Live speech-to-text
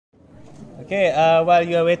Okay, while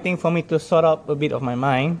you are waiting for me to sort out a bit of my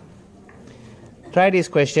mind, try this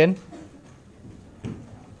question.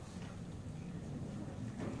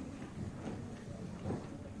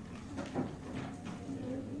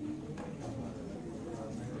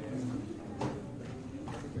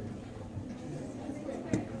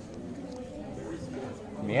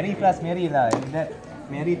 Mary plus Mary lah. That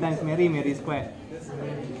Mary times Mary, Mary squared.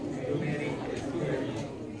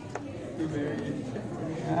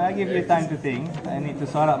 I'll give you time to think. I need to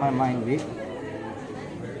sort out my mind a bit.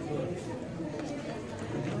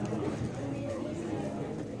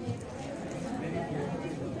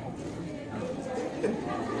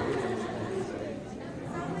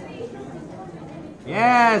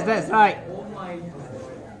 Yes, that's right.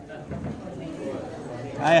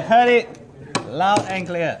 I heard it loud and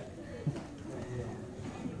clear.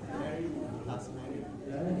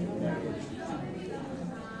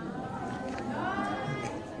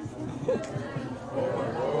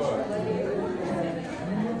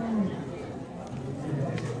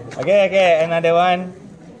 Okay, another one.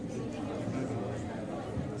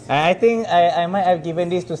 I think I might have given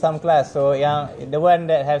this to some class, so the one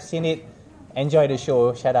that have seen it, enjoy the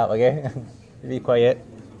show. Shut up, okay? Be quiet.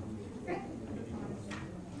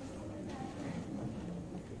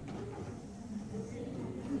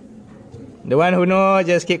 The one who know,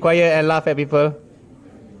 just keep quiet and laugh at people.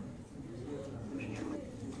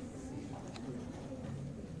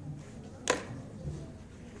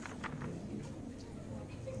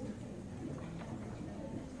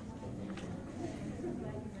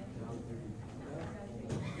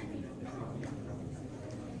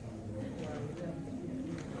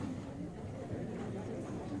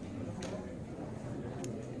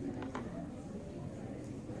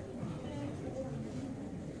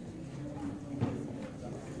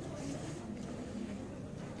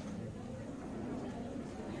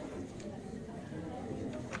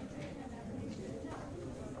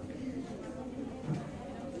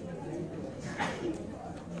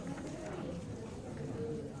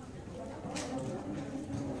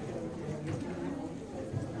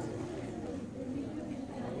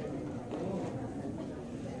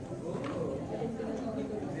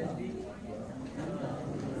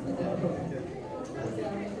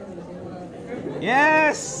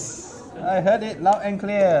 Yes! I heard it loud and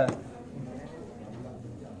clear.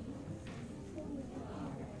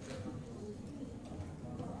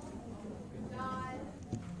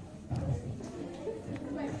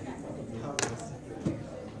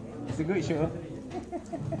 It's a good show.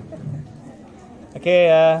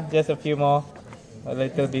 Okay, just a few more. A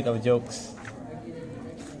little bit of jokes.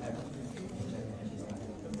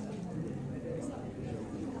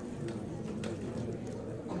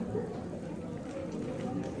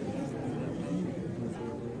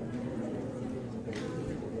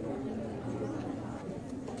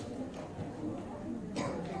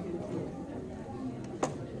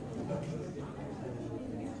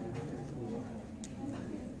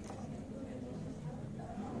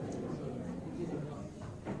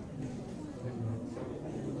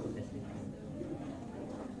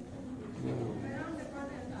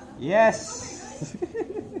 Yes!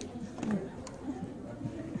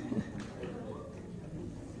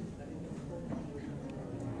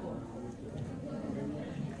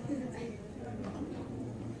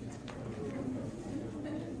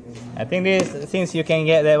 I think this, since you can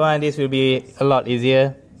get that one, this will be a lot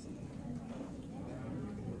easier.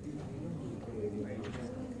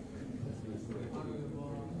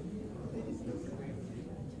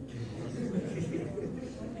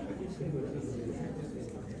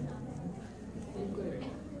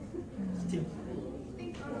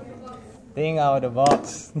 Think out of the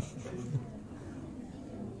box.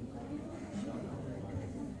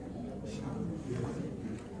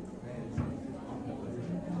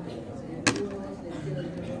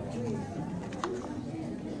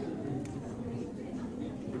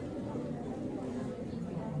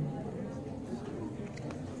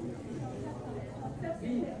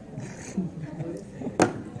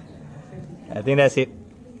 I think that's it.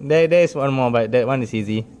 There is one more, but that one is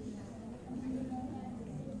easy.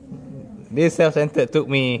 This self-centered took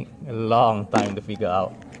me a long time to figure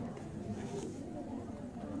out.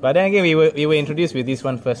 But then again, we were introduced with this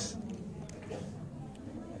one first.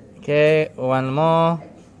 Okay, one more.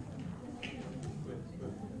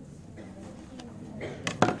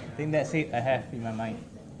 I think that's it I have in my mind.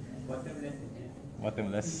 Bottomless.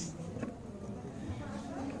 Bottomless.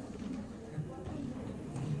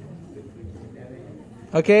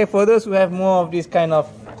 Okay, for those who have more of this kind of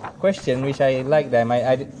question, which I like them,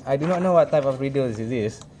 I do not know what type of riddles it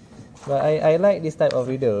is. But I like this type of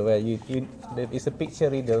riddle where it's a picture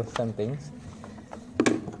riddle, some things.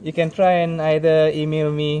 You can try and either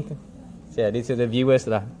email me. Yeah, these are the viewers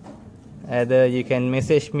lah. Either you can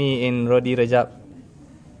message me in Rodhi Rejab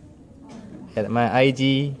at my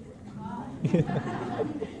IG.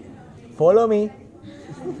 Follow me.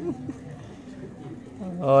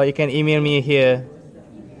 Or you can email me here.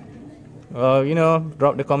 Or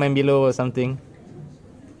drop the comment below or something.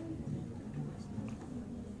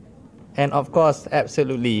 And of course,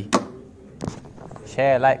 absolutely,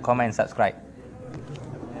 share, like, comment, subscribe.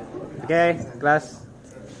 Okay, class.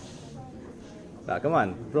 Come on,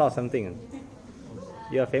 applaud something.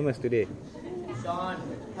 You are famous today. Sean.